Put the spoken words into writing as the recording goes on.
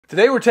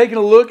Today we're taking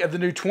a look at the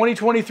new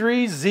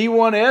 2023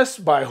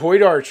 Z1S by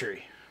Hoyt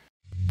Archery.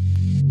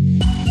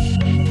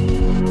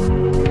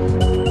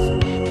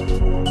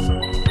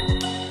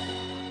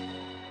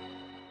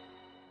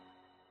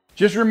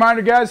 Just a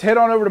reminder guys, head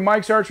on over to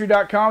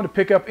mikesarchery.com to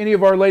pick up any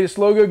of our latest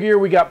logo gear.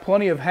 We got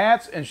plenty of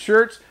hats and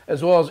shirts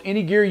as well as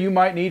any gear you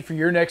might need for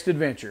your next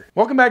adventure.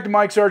 Welcome back to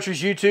Mike's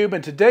Archery's YouTube,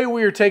 and today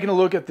we are taking a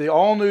look at the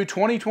all-new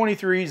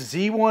 2023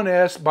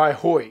 Z1S by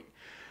Hoyt.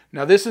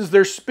 Now this is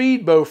their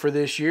speed bow for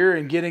this year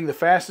and getting the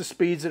fastest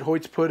speeds that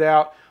Hoyt's put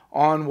out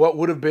on what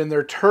would have been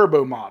their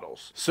turbo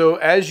models. So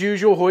as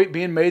usual, Hoyt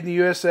being made in the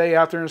USA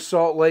out there in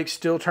Salt Lake,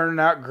 still turning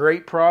out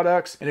great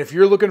products. And if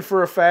you're looking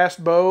for a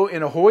fast bow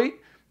in a Hoyt,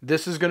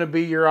 this is going to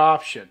be your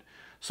option.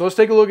 So let's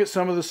take a look at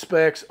some of the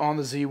specs on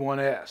the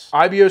Z1S.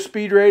 IBO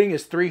speed rating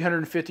is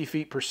 350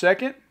 feet per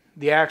second.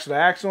 The axle to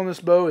axle on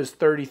this bow is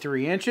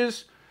 33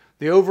 inches.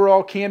 The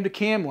overall cam to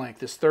cam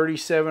length is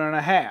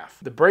 37.5.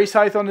 The brace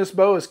height on this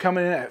bow is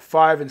coming in at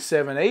 5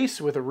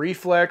 7/8 with a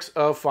reflex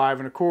of 5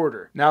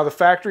 1/4. Now the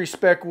factory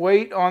spec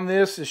weight on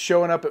this is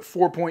showing up at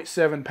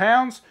 4.7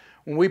 pounds.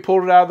 When we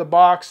pulled it out of the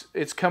box,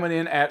 it's coming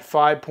in at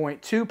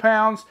 5.2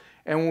 pounds.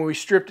 And when we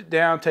stripped it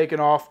down, taking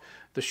off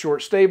the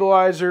short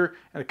stabilizer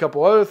and a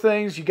couple other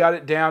things, you got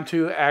it down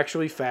to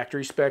actually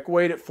factory spec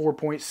weight at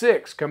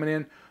 4.6, coming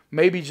in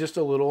maybe just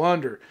a little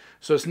under.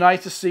 So it's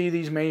nice to see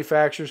these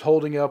manufacturers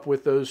holding up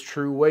with those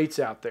true weights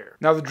out there.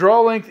 Now the draw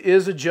length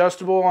is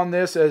adjustable on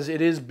this as it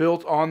is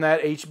built on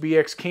that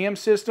HBX cam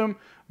system,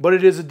 but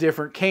it is a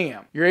different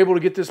cam. You're able to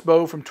get this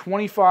bow from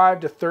 25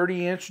 to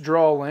 30 inch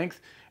draw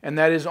length, and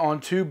that is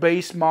on 2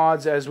 base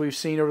mods as we've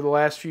seen over the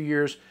last few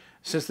years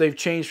since they've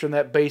changed from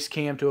that base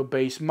cam to a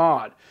base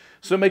mod.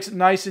 So it makes it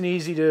nice and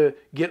easy to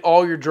get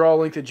all your draw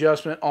length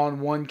adjustment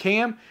on one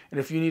cam. And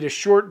if you need a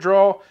short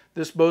draw,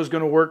 this bow is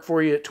going to work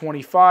for you at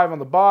 25 on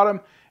the bottom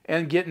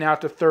and getting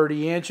out to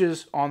 30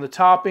 inches on the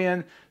top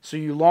end. So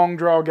you long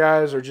draw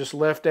guys are just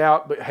left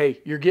out, but hey,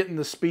 you're getting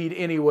the speed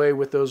anyway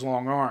with those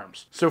long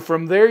arms. So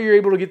from there, you're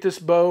able to get this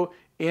bow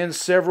in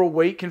several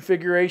weight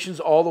configurations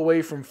all the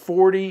way from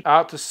 40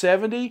 out to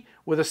 70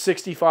 with a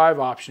 65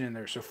 option in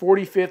there. So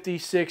 40, 50,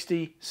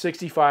 60,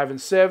 65,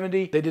 and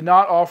 70. They did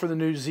not offer the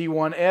new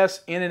Z1S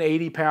in an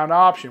 80-pound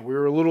option. We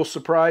were a little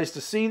surprised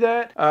to see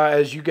that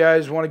as you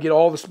guys want to get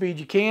all the speed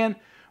you can,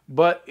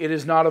 but it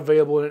is not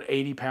available in an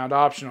 80-pound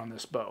option on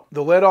this bow.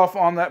 The let-off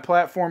on that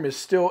platform is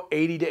still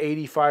 80 to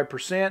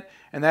 85%,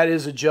 and that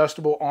is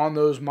adjustable on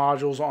those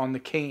modules on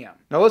the cam.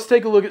 Now let's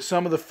take a look at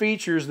some of the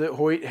features that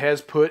Hoyt has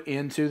put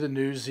into the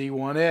new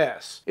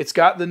Z1S. It's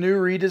got the new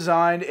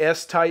redesigned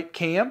S-type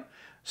cam,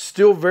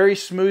 still very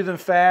smooth and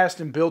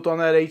fast and built on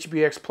that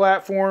HBX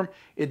platform.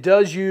 It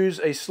does use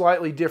a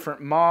slightly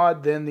different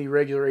mod than the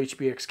regular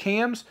HBX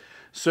cams,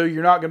 so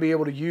you're not going to be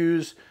able to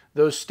use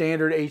those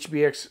standard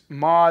HBX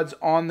mods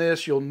on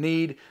this. You'll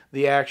need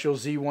the actual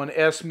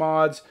Z1S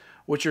mods,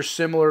 which are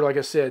similar, like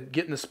I said,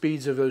 getting the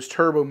speeds of those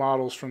turbo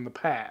models from the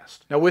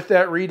past. Now with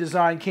that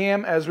redesigned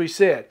cam, as we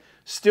said,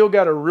 still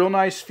got a real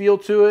nice feel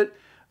to it,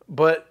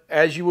 but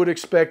as you would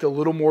expect, a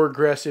little more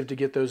aggressive to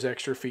get those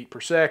extra feet per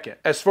second.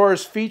 As far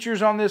as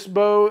features on this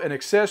bow and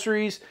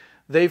accessories,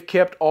 they've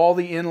kept all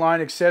the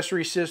in-line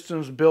accessory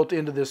systems built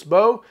into this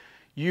bow.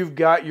 You've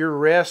got your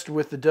rest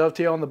with the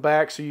dovetail on the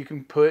back, so you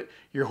can put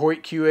your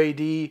Hoyt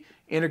QAD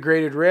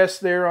integrated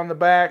rest there on the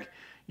back.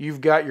 You've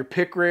got your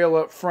pick rail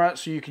up front,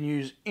 so you can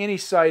use any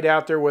sight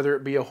out there, whether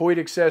it be a Hoyt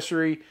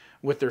accessory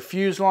with their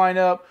fuse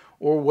lineup,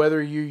 or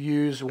whether you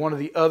use one of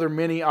the other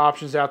many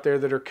options out there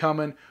that are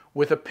coming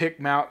with a pick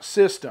mount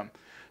system.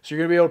 So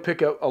you're going to be able to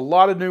pick up a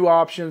lot of new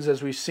options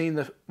as we've seen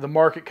the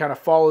market kind of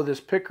follow this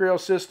pick rail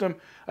system.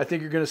 I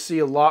think you're going to see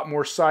a lot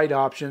more sight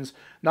options,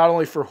 not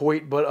only for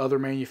Hoyt, but other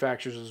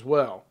manufacturers as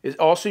well. It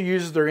also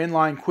uses their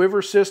inline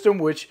quiver system,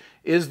 which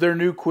is their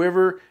new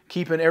quiver,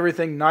 keeping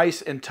everything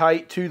nice and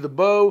tight to the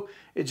bow.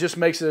 It just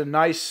makes it a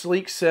nice,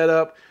 sleek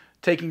setup,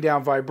 taking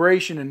down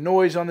vibration and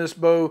noise on this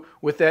bow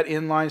with that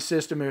inline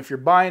system. And if you're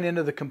buying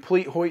into the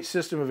complete Hoyt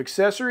system of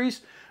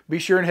accessories, be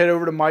sure and head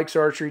over to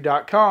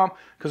mikesarchery.com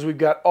because we've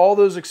got all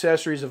those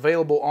accessories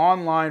available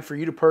online for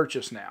you to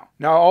purchase now.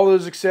 Now all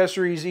those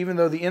accessories, even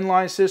though the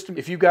inline system,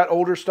 if you've got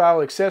older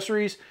style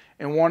accessories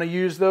and want to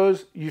use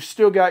those, you've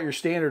still got your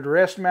standard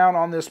rest mount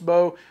on this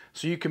bow,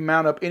 so you can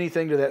mount up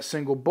anything to that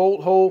single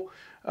bolt hole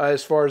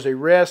as far as a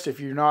rest. If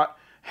you're not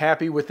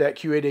happy with that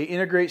QAD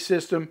integrate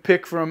system,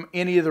 pick from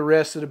any of the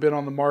rests that have been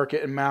on the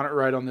market and mount it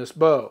right on this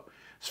bow.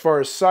 As far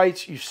as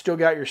sights, you've still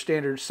got your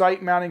standard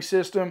sight mounting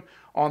system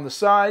on the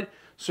side.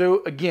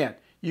 So again,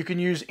 you can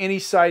use any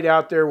sight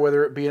out there,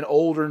 whether it be an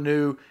old or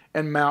new,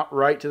 and mount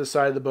right to the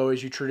side of the bow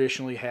as you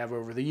traditionally have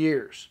over the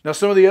years. Now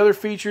some of the other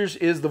features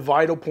is the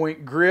Vital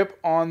Point grip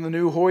on the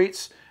new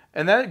Hoyts,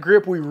 and that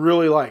grip we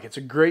really like. It's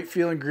a great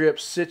feeling grip,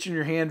 sits in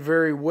your hand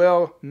very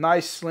well,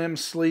 nice, slim,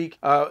 sleek.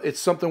 It's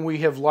something we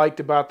have liked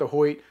about the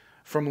Hoyt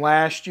from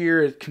last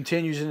year. It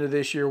continues into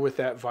this year with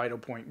that Vital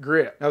Point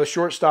grip. Now the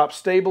shortstop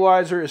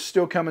stabilizer is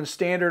still coming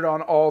standard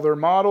on all their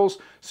models,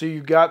 so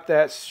you've got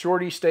that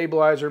shorty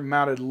stabilizer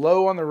mounted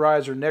low on the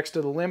riser next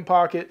to the limb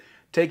pocket,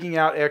 taking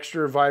out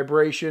extra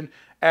vibration,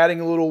 adding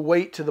a little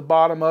weight to the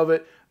bottom of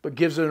it, but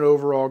gives it an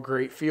overall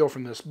great feel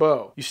from this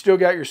bow. You still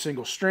got your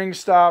single string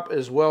stop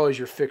as well as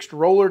your fixed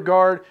roller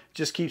guard.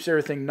 Just keeps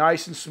everything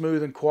nice and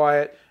smooth and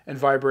quiet and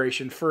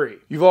vibration free.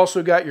 You've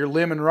also got your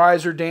limb and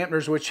riser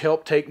dampeners, which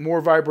help take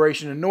more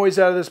vibration and noise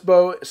out of this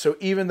bow. So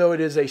even though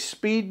it is a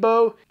speed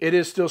bow, it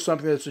is still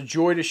something that's a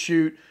joy to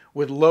shoot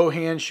with low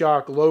hand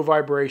shock, low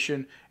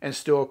vibration, and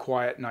still a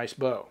quiet, nice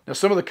bow. Now,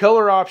 some of the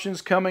color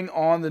options coming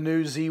on the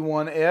new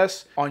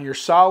Z1S. On your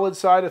solid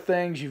side of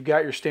things, you've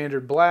got your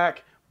standard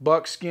black,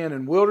 buckskin,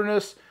 and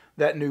wilderness.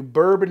 That new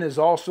bourbon is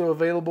also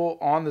available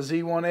on the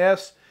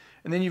Z1S.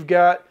 And then you've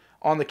got,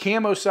 on the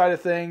camo side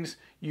of things,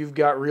 you've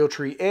got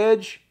Realtree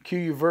Edge,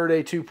 QU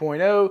Verde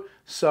 2.0,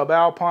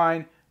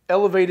 Subalpine,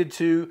 Elevated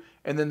 2,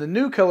 and then the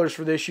new colors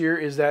for this year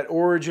is that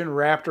Origin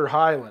Raptor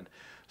Highland.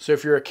 So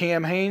if you're a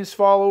Cam Hanes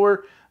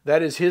follower,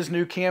 that is his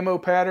new camo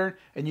pattern,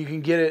 and you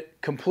can get it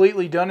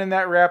completely done in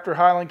that Raptor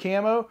Highland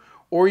camo,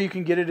 or you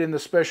can get it in the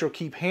special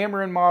Keep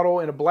Hammering model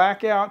in a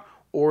blackout,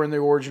 or in the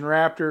Origin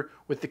Raptor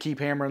with the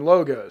Keep Hammering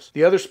logos.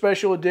 The other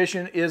special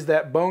edition is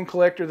that bone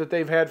collector that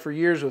they've had for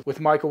years with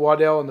Michael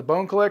Waddell and the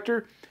bone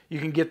collector. You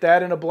can get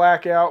that in a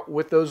blackout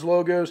with those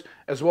logos,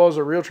 as well as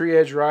a Realtree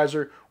Edge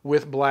riser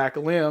with black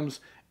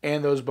limbs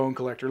and those bone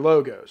collector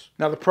logos.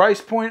 Now, the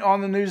price point on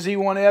the new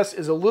Z1S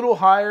is a little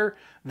higher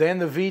than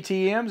the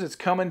VTMs. It's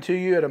coming to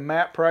you at a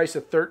MAP price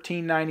of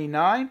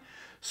 $13.99,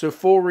 so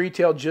full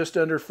retail just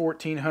under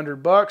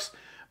 $1,400.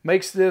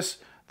 Makes this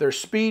their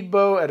speed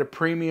bow at a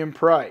premium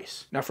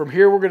price. Now, from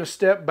here, we're going to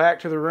step back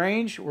to the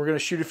range. We're going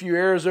to shoot a few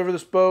arrows over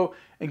this bow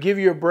and give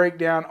you a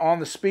breakdown on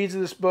the speeds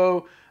of this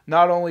bow,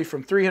 not only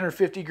from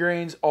 350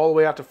 grains all the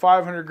way out to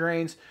 500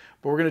 grains,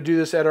 but we're going to do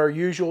this at our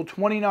usual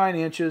 29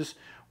 inches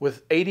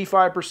with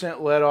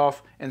 85% let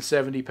off and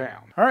 70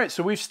 pounds. All right,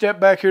 so we've stepped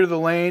back here to the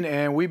lane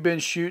and we've been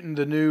shooting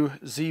the new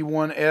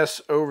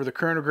Z1S over the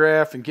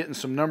chronograph and getting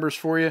some numbers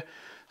for you.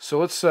 So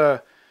let's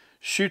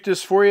shoot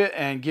this for you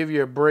and give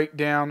you a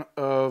breakdown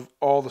of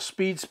all the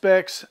speed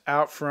specs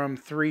out from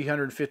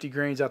 350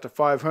 grains out to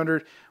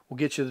 500. We'll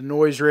get you the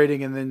noise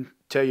rating and then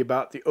tell you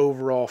about the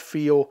overall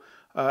feel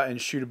and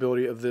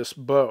shootability of this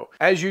bow.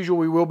 As usual,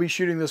 we will be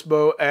shooting this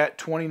bow at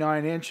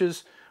 29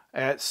 inches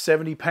at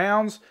 70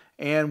 pounds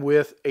and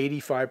with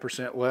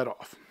 85% let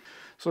off.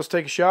 So let's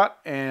take a shot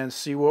and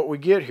see what we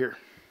get here.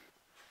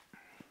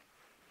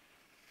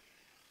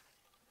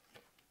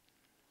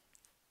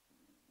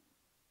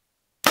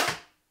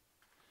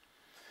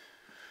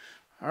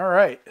 All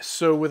right,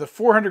 so with a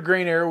 400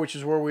 grain arrow, which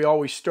is where we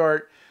always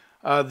start,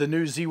 the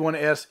new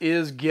Z1S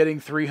is getting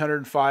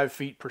 305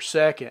 feet per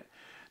second.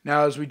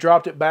 Now, as we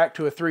dropped it back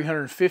to a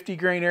 350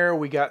 grain arrow,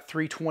 we got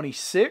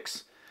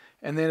 326.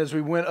 And then as we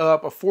went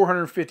up, a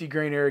 450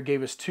 grain arrow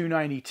gave us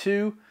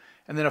 292.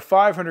 And then a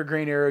 500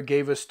 grain arrow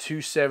gave us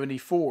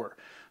 274.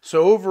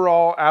 So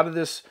overall, out of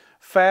this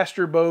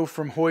faster bow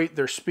from Hoyt,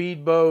 their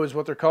speed bow is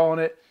what they're calling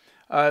it,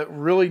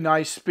 really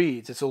nice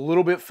speeds. It's a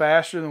little bit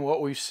faster than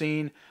what we've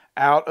seen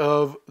out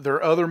of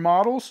their other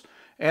models,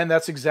 and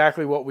that's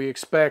exactly what we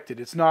expected.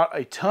 It's not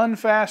a ton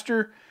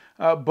faster,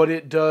 but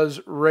it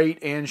does rate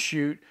and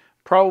shoot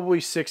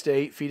probably 6 to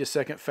 8 feet a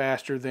second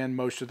faster than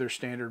most of their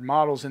standard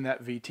models in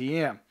that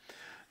VTM.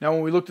 Now,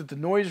 when we looked at the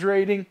noise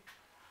rating,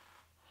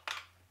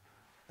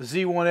 the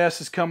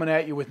Z1S is coming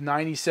at you with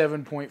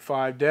 97.5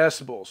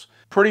 decibels.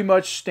 Pretty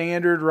much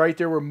standard right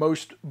there where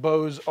most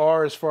bows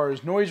are as far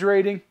as noise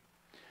rating.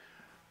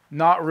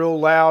 Not real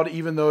loud,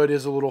 even though it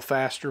is a little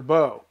faster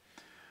bow.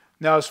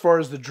 Now, as far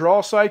as the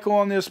draw cycle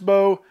on this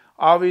bow,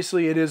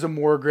 obviously it is a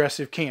more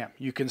aggressive cam.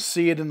 You can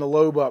see it in the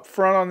lobe up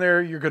front on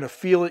there. You're going to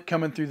feel it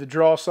coming through the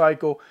draw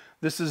cycle.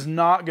 This is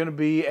not going to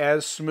be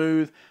as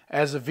smooth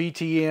as a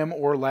VTM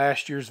or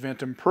last year's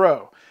Ventum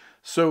Pro.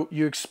 So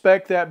you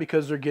expect that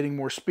because they're getting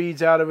more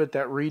speeds out of it.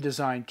 That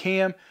redesigned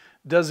cam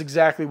does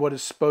exactly what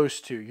it's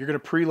supposed to. You're going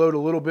to preload a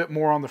little bit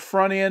more on the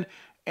front end,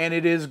 and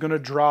it is going to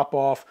drop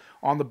off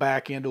on the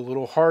back end a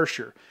little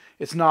harsher.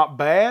 It's not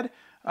bad.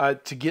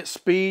 To get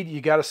speed, you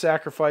got to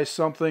sacrifice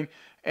something,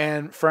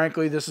 and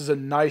frankly, this is a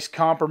nice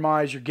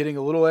compromise. You're getting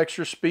a little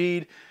extra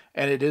speed,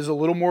 and it is a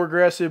little more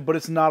aggressive, but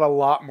it's not a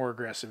lot more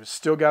aggressive. It's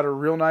still got a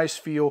real nice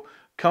feel,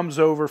 comes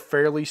over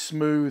fairly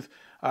smooth,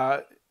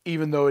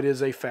 even though it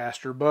is a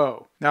faster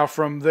bow. Now,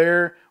 from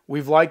there,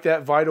 we've liked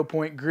that Vital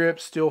Point grip,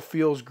 still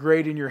feels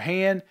great in your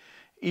hand.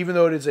 Even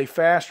though it is a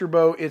faster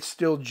bow, it's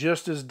still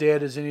just as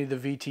dead as any of the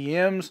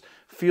VTMs.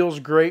 Feels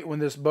great when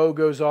this bow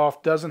goes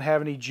off. Doesn't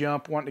have any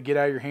jump wanting to get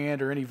out of your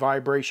hand or any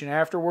vibration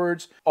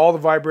afterwards. All the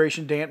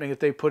vibration dampening that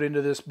they put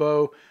into this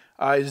bow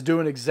is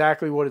doing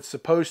exactly what it's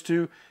supposed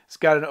to. It's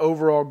got an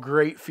overall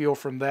great feel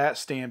from that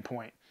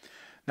standpoint.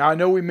 Now, I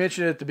know we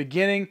mentioned it at the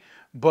beginning,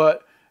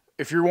 but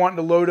if you're wanting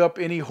to load up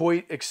any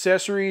Hoyt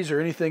accessories or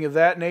anything of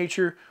that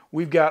nature,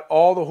 we've got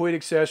all the Hoyt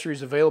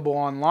accessories available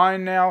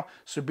online now,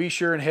 so be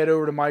sure and head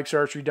over to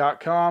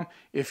mikesarchery.com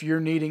if you're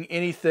needing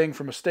anything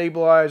from a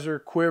stabilizer,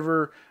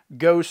 quiver,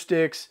 go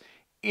sticks,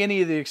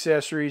 any of the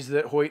accessories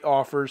that Hoyt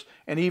offers,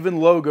 and even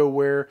logo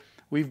wear.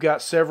 We've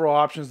got several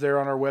options there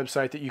on our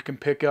website that you can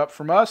pick up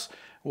from us.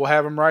 We'll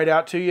have them right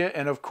out to you.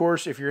 And of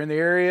course, if you're in the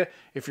area,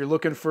 if you're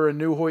looking for a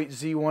new Hoyt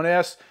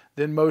Z1S,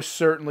 then most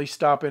certainly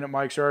stop in at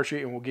Mike's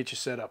Archery and we'll get you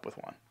set up with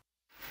one.